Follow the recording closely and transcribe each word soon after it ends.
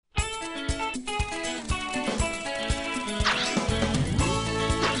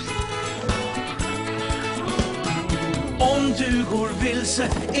Om du går vilse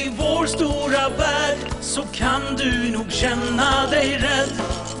i vår stora värld så kan du nog känna dig rädd.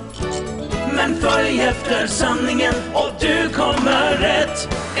 Men följ efter sanningen och du kommer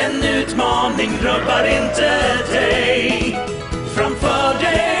rätt. En utmaning rubbar inte dig. Framför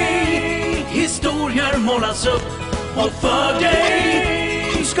dig historier målas upp. Och för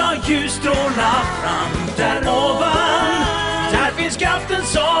dig ska ljus stråla fram. Där ovan, där finns kraften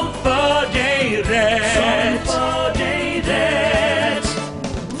som för dig rätt.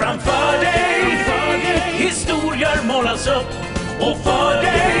 Framför dig, historier målas upp. Och för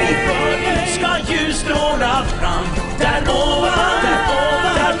dig ska ljus stråla fram. Där ovan,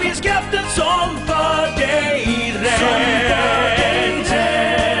 där finns kraften som för dig rätt.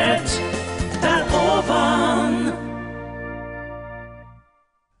 Där ovan.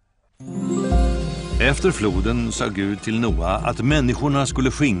 Efter floden sa Gud till Noa att människorna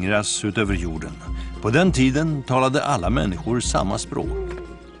skulle skingras utöver jorden. På den tiden talade alla människor samma språk.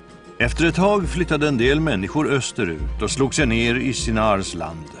 Efter ett tag flyttade en del människor österut och slog sig ner i Sinars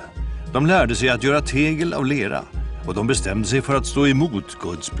land. De lärde sig att göra tegel av lera och de bestämde sig för att stå emot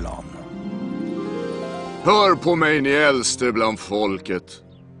Guds plan. Hör på mig, ni äldste bland folket.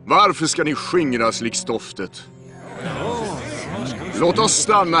 Varför ska ni skingras lik stoftet? Låt oss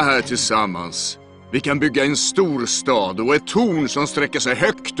stanna här tillsammans. Vi kan bygga en stor stad och ett torn som sträcker sig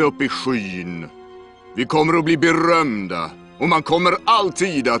högt upp i skyn. Vi kommer att bli berömda och man kommer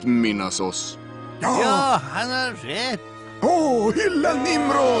alltid att minnas oss. Ja, han har rätt. Hylla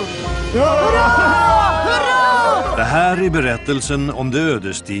Nimrod! Det här är berättelsen om det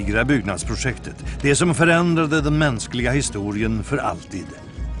ödesdigra byggnadsprojektet. Det som förändrade den mänskliga historien för alltid.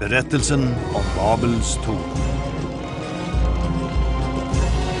 Berättelsen om Babels torn.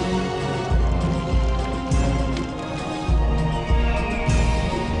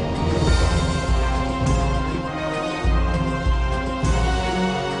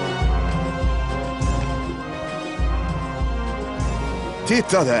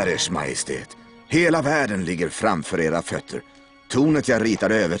 Titta där, Ers Majestät. Hela världen ligger framför era fötter. Tornet jag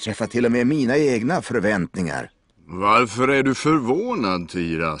ritade överträffar till och med mina egna förväntningar. Varför är du förvånad,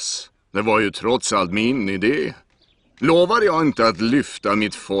 Tiras? Det var ju trots allt min idé. Lovar jag inte att lyfta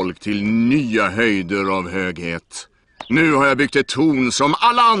mitt folk till nya höjder av höghet? Nu har jag byggt ett torn som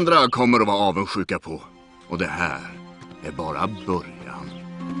alla andra kommer att vara avundsjuka på. Och det här är bara början.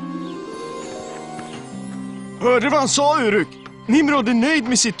 Hörde vad han sa, Uruk? Nimrod är nöjd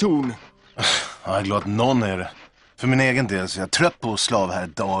med sitt torn. Jag är glad att någon är det. För min egen del så är jag trött på att slav här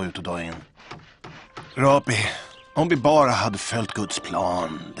dag ut och dag in. Rapi, om vi bara hade följt Guds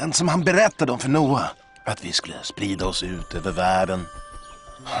plan. Den som han berättade om för Noa. Att vi skulle sprida oss ut över världen.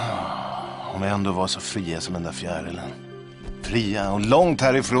 Om vi ändå var så fria som den där fjärilen. Fria och långt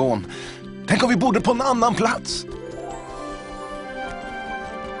härifrån. Tänk om vi bodde på en annan plats.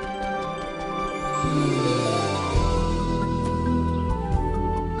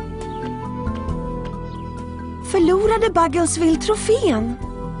 Förlorade Bagglesville trofén?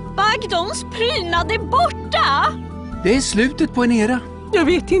 Bagdons prydnad är borta! Det är slutet på en era. Jag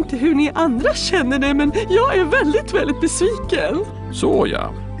vet inte hur ni andra känner det, men jag är väldigt, väldigt besviken. Så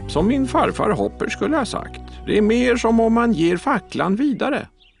ja, som min farfar Hopper skulle ha sagt. Det är mer som om man ger facklan vidare.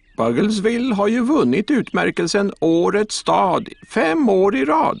 Bagglesville har ju vunnit utmärkelsen Årets stad 5 år i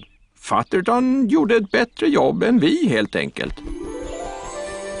rad. Fatterton gjorde ett bättre jobb än vi helt enkelt.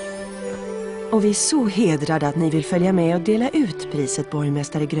 Och vi är så hedrade att ni vill följa med och dela ut priset,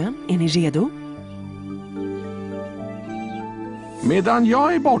 borgmästare Grön. Är ni redo? Medan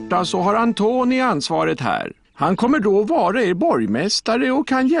jag är borta så har Antoni ansvaret här. Han kommer då vara er borgmästare och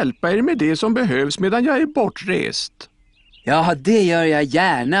kan hjälpa er med det som behövs medan jag är bortrest. Ja, det gör jag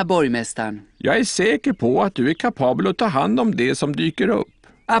gärna, borgmästaren. Jag är säker på att du är kapabel att ta hand om det som dyker upp.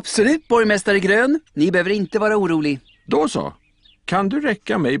 Absolut, borgmästare Grön. Ni behöver inte vara orolig. Då så. Kan du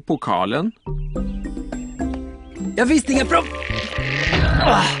räcka mig pokalen? Jag visste inga problem.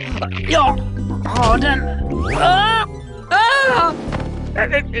 Ja, har den.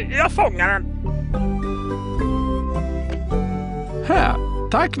 Jag fångar den. Här,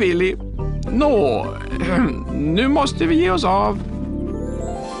 tack Willy. Nå, nu måste vi ge oss av.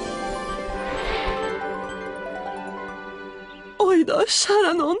 Oj då,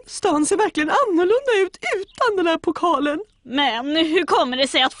 kära någon. Stan ser verkligen annorlunda ut utan den här pokalen. Men hur kommer det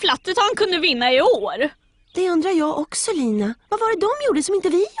sig att Flatterton kunde vinna i år? Det undrar jag också, Lina. Vad var det de gjorde som inte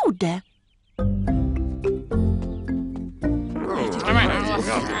vi gjorde?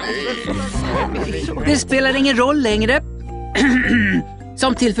 Det spelar ingen roll längre.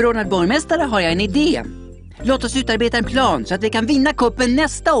 Som tillförordnad borgmästare har jag en idé. Låt oss utarbeta en plan så att vi kan vinna kuppen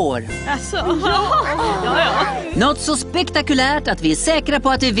nästa år. Alltså, ja. Något så spektakulärt att vi är säkra på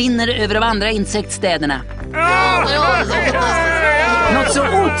att vi vinner över de andra insektstäderna. Något så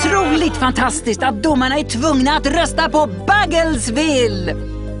otroligt fantastiskt att domarna är tvungna att rösta på Bugglesville.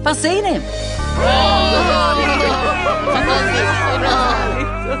 Vad säger ni?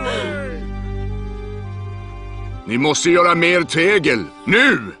 Ni måste göra mer tegel,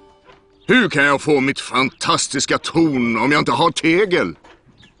 nu! Hur kan jag få mitt fantastiska torn om jag inte har tegel?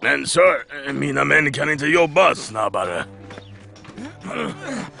 Men sir, mina män kan inte jobba snabbare.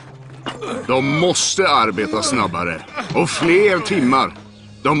 De måste arbeta snabbare och fler timmar.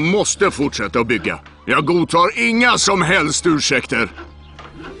 De måste fortsätta att bygga. Jag godtar inga som helst ursäkter.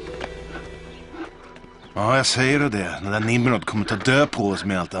 Ja, jag säger det. Den där Nimrod kommer ta död på oss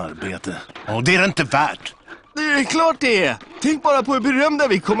med allt arbete. Och det är det inte värt. Det är klart det är. Tänk bara på hur berömda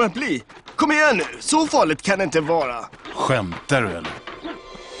vi kommer att bli. Kom igen nu, så farligt kan det inte vara. Skämtar du eller?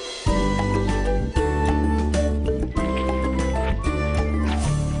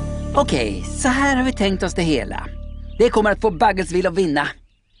 Okej, så här har vi tänkt oss det hela. Det kommer att få Bugglesville att vinna.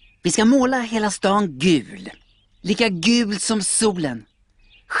 Vi ska måla hela stan gul. Lika gul som solen.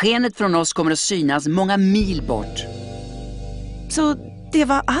 Skenet från oss kommer att synas många mil bort. Så det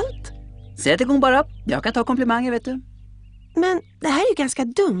var allt? Sätt igång bara. Jag kan ta komplimanger, vet du. Men det här är ju ganska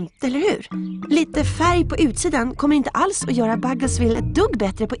dumt, eller hur? Lite färg på utsidan kommer inte alls att göra Bugglesville ett dugg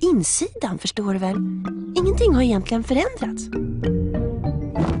bättre på insidan, förstår du väl? Ingenting har egentligen förändrats.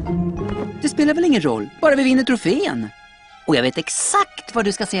 Det spelar väl ingen roll, bara vi vinner trofén. Och jag vet exakt vad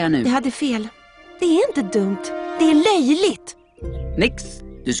du ska säga nu. Jag hade fel. Det är inte dumt, det är löjligt. Nix,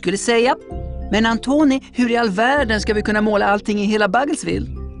 du skulle säga. Men Antoni, hur i all världen ska vi kunna måla allting i hela Bugglesville?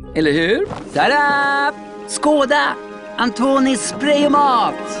 Eller hur? Tada! Skåda! Antonis spray och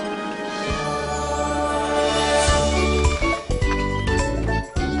mat!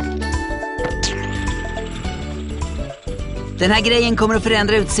 Den här grejen kommer att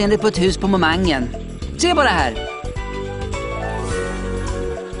förändra utseendet på ett hus på Momangen. Se bara här!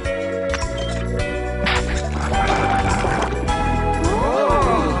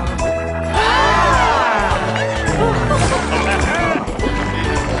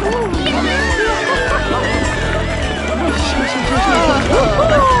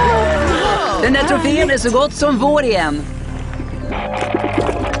 Den där trofén är så gott som vår igen.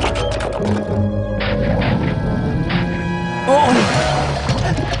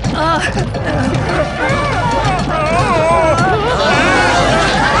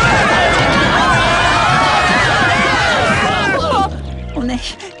 Åh nej,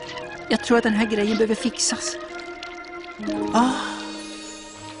 jag tror att den här grejen behöver fixas.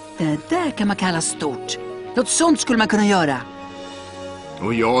 Det där kan man kalla stort. Något sånt skulle man kunna göra.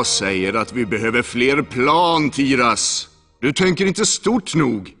 Och jag säger att vi behöver fler plan, Tiras. Du tänker inte stort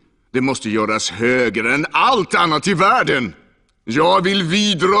nog. Det måste göras högre än allt annat i världen. Jag vill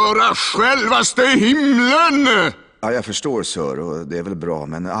vidröra självaste himlen! Ja, jag förstår, sir, och det är väl bra,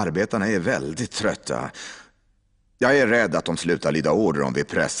 men arbetarna är väldigt trötta. Jag är rädd att de slutar lyda order om vi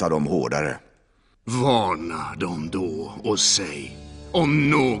pressar dem hårdare. Varna dem då och säg, om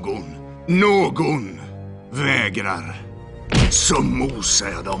någon vägrar, så mosar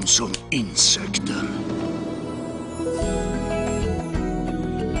jag dem som insekter.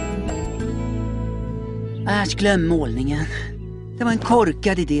 Glöm målningen. Det var en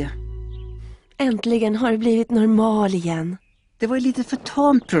korkad idé. Äntligen har det blivit normal igen. Det var ett lite för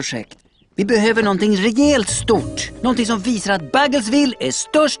tamt projekt. Vi behöver någonting rejält stort. Någonting som visar att Bugglesville är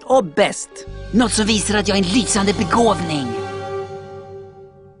störst och bäst. Något som visar att jag är en lysande begåvning.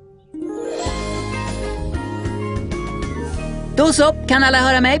 Då så, kan alla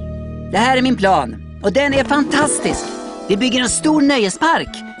höra mig? Det här är min plan. Och den är fantastisk. Vi bygger en stor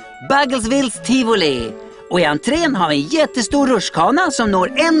nöjespark. Bugglesvilles Tivoli. Och i entrén har vi en jättestor rutschkana som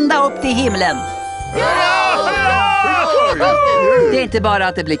når ända upp till himlen. Det är inte bara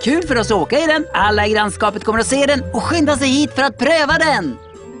att det blir kul för oss att åka i den. Alla i grannskapet kommer att se den och skynda sig hit för att pröva den.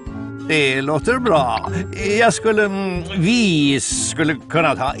 Det låter bra. Vi skulle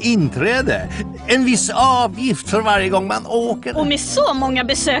kunna ta inträde. En viss avgift för varje gång man åker. Och med så många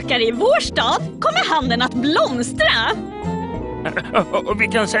besökare i vår stad kommer handeln att blomstra. Och vi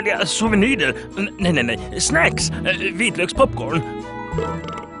kan sälja souvenirer. Nej. Snacks. Vitlökspopcorn.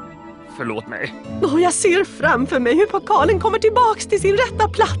 Förlåt mig. Jag ser framför mig hur pokalen kommer tillbaks till sin rätta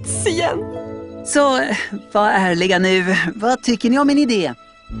plats igen. Så, var ärliga nu. Vad tycker ni om min idé?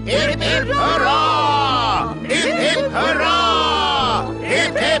 Hipp hipp hurra! Hipp hipp hurra!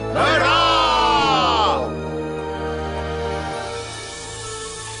 Hipp hipp hurra!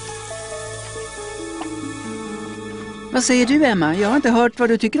 Vad säger du, Emma? Jag har inte hört vad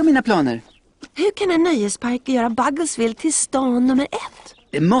du tycker om mina planer. Hur kan en nöjespark göra Bugglesville till stan nummer 1?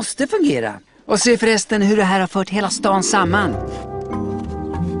 Det måste fungera. Och se förresten hur det här har fört hela stan samman.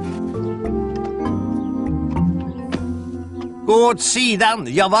 Gå åt sidan,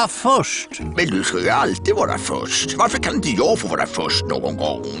 jag var först. Men du ska ju alltid vara först. Varför kan inte jag få vara först någon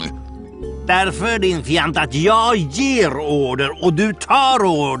gång? Därför din fjant att jag ger order och du tar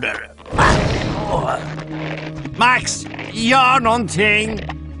order. Max, gör någonting.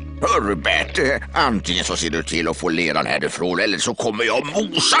 Hörru Bert, antingen så ser du till att få leran härifrån eller så kommer jag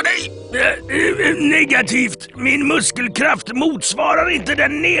mosa dig. Negativt. Min muskelkraft motsvarar inte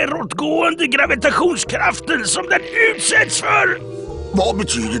den nedåtgående gravitationskraften som den utsätts för. Vad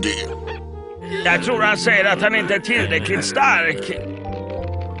betyder det? Jag tror han säger att han inte är tillräckligt stark.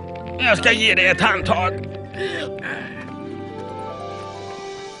 Jag ska ge dig ett handtag.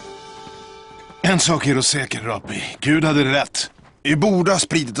 En sak är då säker, Rapi. Gud hade rätt. Vi borde ha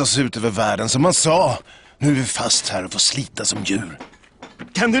spridit oss ut över världen som man sa. Nu är vi fast här och får slita som djur.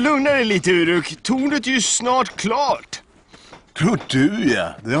 Kan du lugna dig lite, Uruk? Tornet är ju snart klart. Klart du, ja.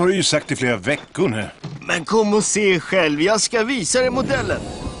 Det har du ju sagt i flera veckor nu. Men kom och se själv. Jag ska visa dig modellen.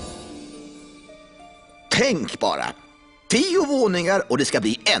 Tänk bara. 10 våningar och det ska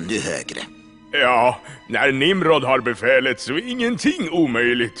bli ännu högre. Ja, när Nimrod har befälet så är ingenting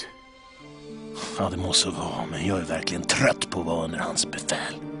omöjligt. Ja, det måste vara, men jag är verkligen trött på att vara under hans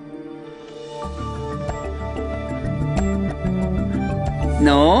befäl.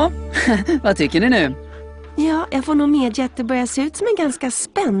 Nå, vad tycker ni nu? Ja, jag får nog medge att det börjar se ut som en ganska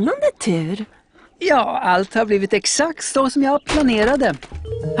spännande tur. Ja, allt har blivit exakt så som jag planerade.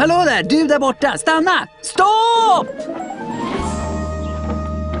 Hallå där, du där borta, stanna! Stopp!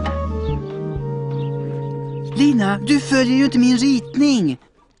 Lina, du följer ju inte min ritning.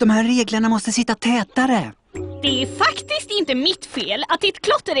 De här reglerna måste sitta tätare. Det är faktiskt inte mitt fel att ditt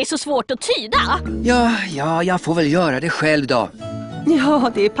klotter är så svårt att tyda. Ja, jag får väl göra det själv då.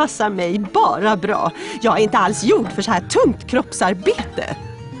 Ja, det passar mig bara bra. Jag är inte alls gjord för så här tungt kroppsarbete.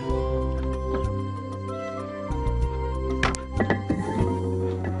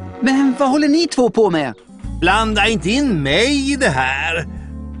 Men vad håller ni två på med? Blanda inte in mig i det här.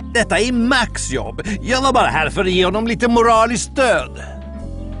 Detta är Max jobb. Jag var bara här för att ge honom lite moraliskt stöd.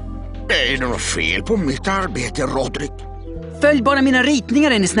 Är det något fel på mitt arbete, Rodrik? Följ bara mina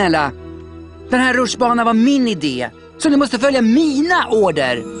ritningar, är ni snälla. Den här rutschbanan var min idé. Så ni måste följa mina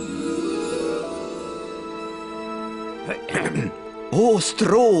order. Åh,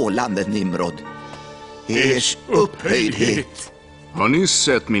 strålande Nimrod. Ers upphöjdhet. Har ni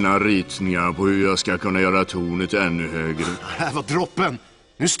sett mina ritningar på hur jag ska kunna göra tornet ännu högre? Här var droppen.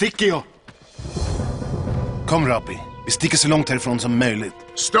 Nu sticker jag. Kom, Rapi. Vi sticker så långt härifrån som möjligt.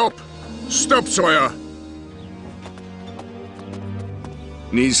 Stopp! Stopp, sa jag!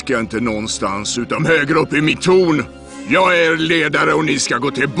 Ni ska inte någonstans utan högre upp i mitt torn. Jag är er ledare och ni ska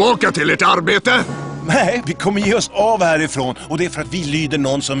gå tillbaka till ert arbete. Nej, vi kommer ge oss av härifrån. Och det är för att vi lyder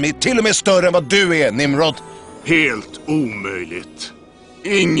någon som är till och med större än vad du är, Nimrod. Helt omöjligt.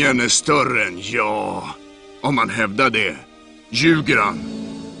 Ingen är större än jag. Om man hävdar det, ljuger han.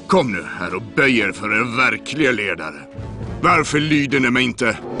 Kom nu här och böj er för en verklig ledare. Varför lyder ni mig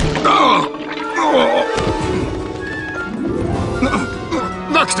inte?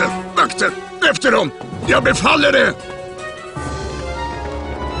 Vakter! Vakter! Efter dem! Jag befaller det!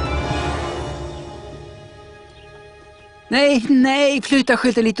 Nej, flytta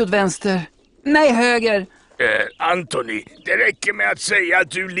skylten lite åt vänster. Nej, höger. Anthony, det räcker med att säga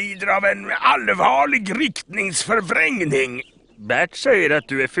att du lider av en allvarlig riktningsförvrängning. Bert säger att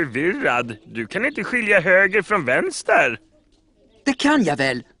du är förvirrad. Du kan inte skilja höger från vänster. Det kan jag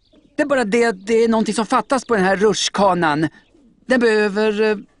väl. Det är bara det att det är någonting som fattas på den här rutschkanan. Den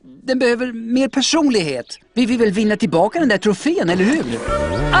behöver mer personlighet. Vi vill väl vinna tillbaka den där trofén, eller hur?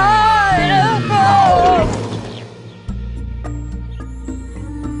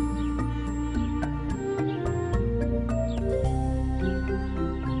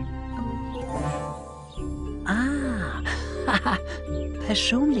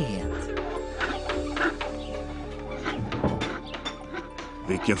 Personlighet.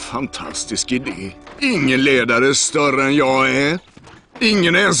 Vilken fantastisk idé. Ingen ledare är större än jag är.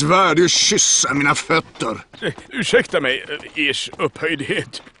 Ingen är ens värdig att kyssa mina fötter. Ursäkta mig, ers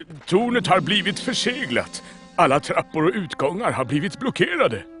upphöjdhet. Tornet har blivit förseglat. Alla trappor och utgångar har blivit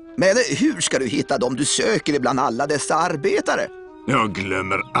blockerade. Men hur ska du hitta dem du söker bland alla dessa arbetare? Jag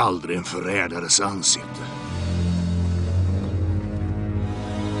glömmer aldrig en förrädares ansikte.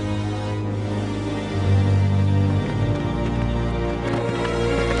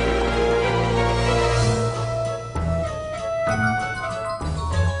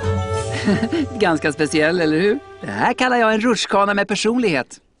 Ganska speciell, eller hur? Det här kallar jag en rutschkana med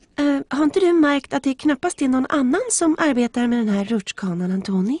personlighet. Har inte du märkt att det knappast är någon annan som arbetar med den här rutschkanan,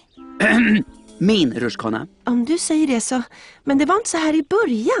 Antoni? Min rutschkana. Om du säger det så. Men det var inte så här i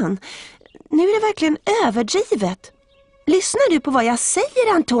början. Nu är det verkligen överdrivet. Lyssnar du på vad jag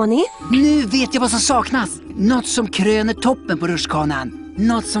säger, Antoni? Nu vet jag vad som saknas. Något som kröner toppen på rutschkanan.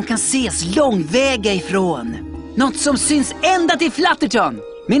 Något som kan ses långväga ifrån. Något som syns ända till Flutterton.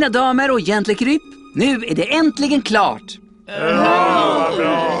 Mina damer och gentlikryp, nu är det äntligen klart.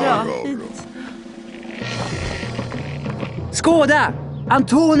 Skåda!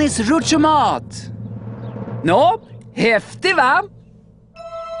 Antonis rutchomat! Nå, häftig va?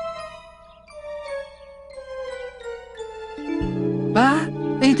 Va?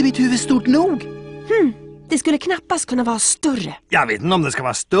 Är inte mitt huvud stort nog? Det skulle knappast kunna vara större. Jag vet inte om det ska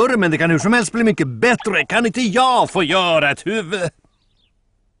vara större, men det kan hur som helst bli mycket bättre. Kan inte jag få göra ett huvud?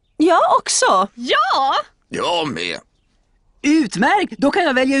 Jag också. Ja! Jag med. Utmärkt, då kan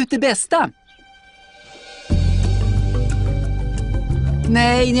jag välja ut det bästa.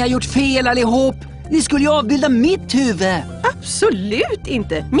 Nej, ni har gjort fel allihop. Ni skulle ju avbilda mitt huvud. Absolut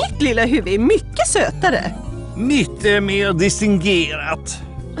inte. Mitt lilla huvud är mycket sötare. Mitt är mer distingerat.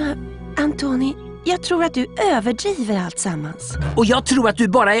 Antoni, jag tror att du överdriver allt sammans. Och jag tror att du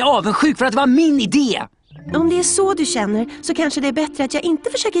bara är avundsjuk för att det var min idé. Om det är så du känner så kanske det är bättre att jag inte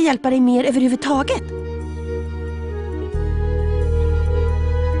försöker hjälpa dig mer överhuvudtaget.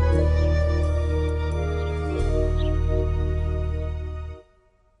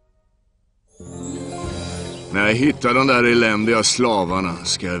 När jag hittar de där eländiga slavarna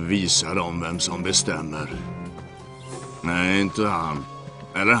ska jag visa dem vem som bestämmer. Nej, inte han.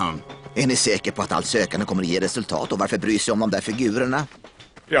 Eller han. Är ni säker på att allt sökande kommer att ge resultat och varför bryr sig om de där figurerna?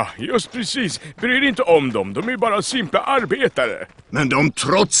 Ja, just precis. Bry dig inte om dem. De är bara simpla arbetare. Men de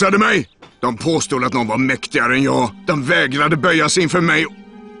trotsade mig. De påstod att någon var mäktigare än jag. De vägrade böja sig inför mig.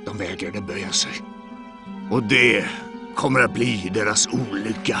 De vägrade böja sig. Och det kommer att bli deras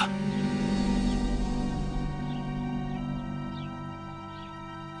olycka.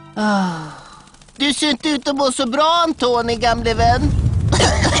 Du ser inte ut att må så bra, Antoni, gamle vän.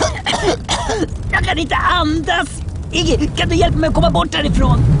 Jag kan inte andas. Iggy, kan du hjälpa mig att komma bort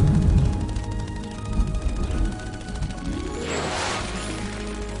härifrån?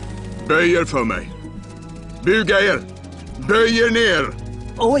 Böj er för mig. Buga er. Böj er ner.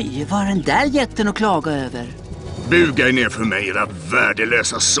 Oj, vad är den där jätten att klaga över? Buga er ner för mig, era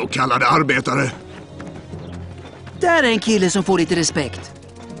värdelösa så kallade arbetare. Där är en kille som får lite respekt.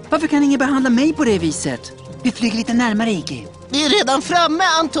 Varför kan ingen behandla mig på det viset? Vi flyger lite närmare, Iggy. Vi är redan framme,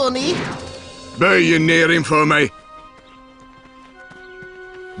 Antoni. Böj er ner inför mig.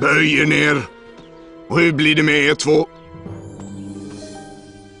 Böj er ner. Och hur blir det med er två?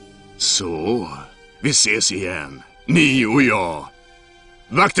 Så, vi ses igen. Ni och jag.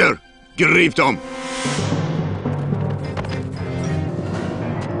 Vakter, grip dem.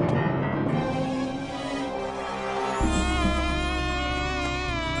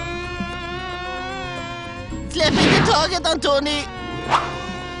 Släpp inte taget, Antoni.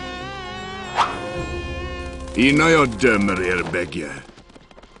 Innan jag dömer er bägge,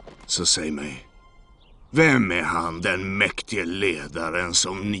 så säg mig. Vem är han, den mäktige ledaren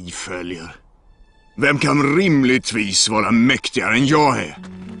som ni följer? Vem kan rimligtvis vara mäktigare än jag är?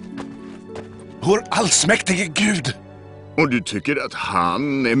 Vår allsmäktige Gud. Och du tycker att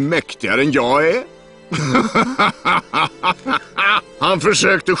han är mäktigare än jag är? Han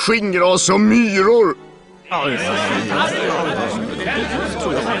försökte skingra oss som myror.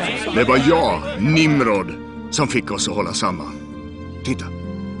 Det var jag, Nimrod, som fick oss att hålla samman.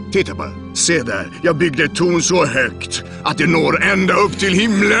 Titta bara. Se där, jag byggde ett torn så högt att det når ända upp till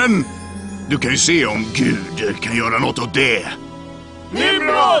himlen. Du kan ju se om Gud kan göra något åt det.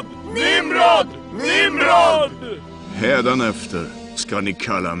 Nimrod! Nimrod! Nimrod! Hädanefter ska ni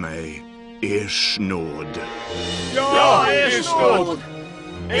kalla mig ers nåd. Ja, ers nåd!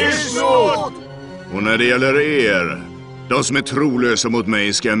 Ers nåd! Och när det gäller er, de som är trolösa mot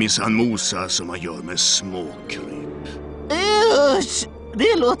mig, ska jag minsann mosa som man gör med småkryp. Usch!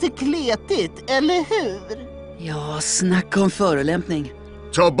 Det låter kletigt, eller hur? Ja, snacka om förolämpning.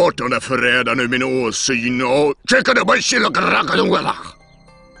 Ta bort de där förrädarna ur min åsyn och... Checka det bara chilla gracka de wella.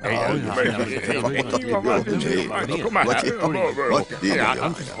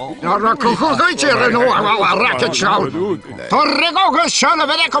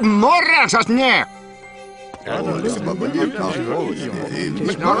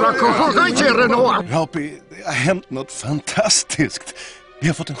 Rapi, det har hänt något fantastiskt. Vi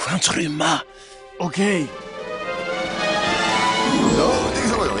har fått en chans att rymma. Okej.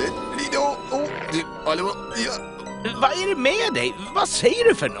 Vad är det med dig? Vad säger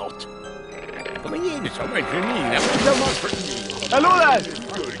du för något? Kom igen, Hallå där!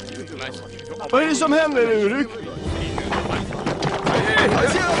 Vad är det som händer, Uruk?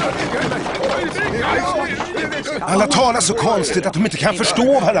 Alla talar så konstigt att de inte kan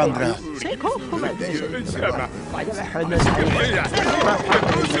förstå varandra.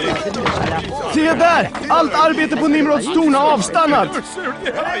 Se där! Allt arbete på Nimrods torn har avstannat!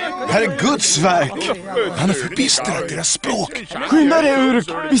 Här är Guds verk. Han har förbistrat deras språk. Skynda dig, Uruk!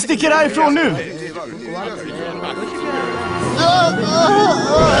 Vi sticker härifrån nu!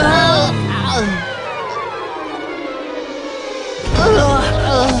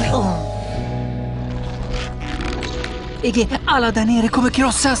 Iggy, alla där nere kommer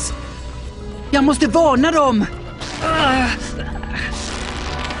krossas. Jag måste varna dem.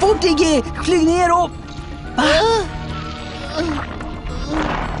 Fort, Iggy! Flyg ner och...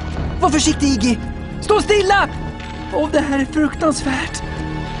 Var försiktig, Iggy! Stå stilla! Det här är fruktansvärt.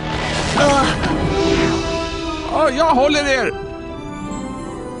 Jag håller er!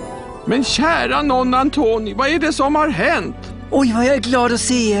 Men kära någon Antoni, vad är det som har hänt? Oj, vad jag är glad att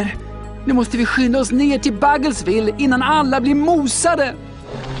se er. Nu måste vi skynda oss ner till Bugglesville innan alla blir mosade.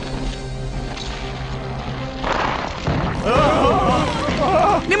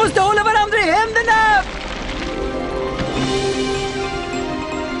 Ni måste hålla varandra i händerna!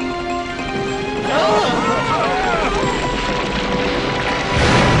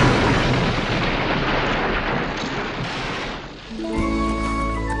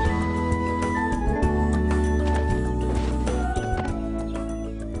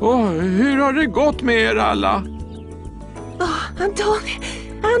 Hur har det gått med er alla?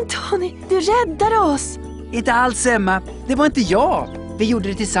 Antoni, du räddade oss. Inte alls, Emma. Det var inte jag. Vi gjorde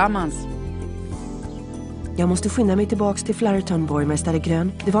det tillsammans. Jag måste skynda mig tillbaks till Flutterton, borgmästare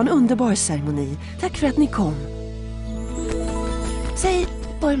Grön. Det var en underbar ceremoni. Tack för att ni kom. Säg,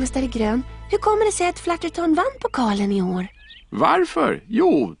 borgmästare Grön, hur kommer det sig att Flutterton vann pokalen i år? Varför?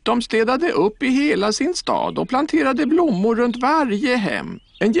 Jo, de städade upp i hela sin stad och planterade blommor runt varje hem.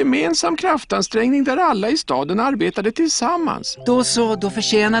 En gemensam kraftansträngning där alla i staden arbetade tillsammans. Då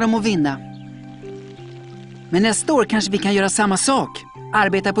förtjänar de att vinna. Men nästa år kanske vi kan göra samma sak.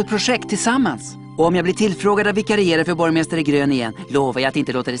 Arbeta på ett projekt tillsammans. Och om jag blir tillfrågad att vikariera för borgmästare Grön igen, lovar jag att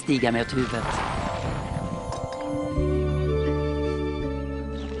inte låta det stiga mig åt huvudet.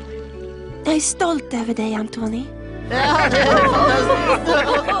 Jag är stolt över dig, Antoni.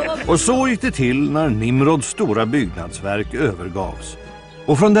 Och så gick det till när Nimrods stora byggnadsverk övergavs.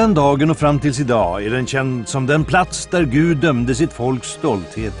 Och från den dagen och fram tills idag är den känd som den plats där Gud dömde sitt folks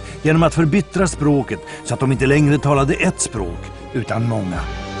stolthet genom att förbittra språket så att de inte längre talade ett språk utan många.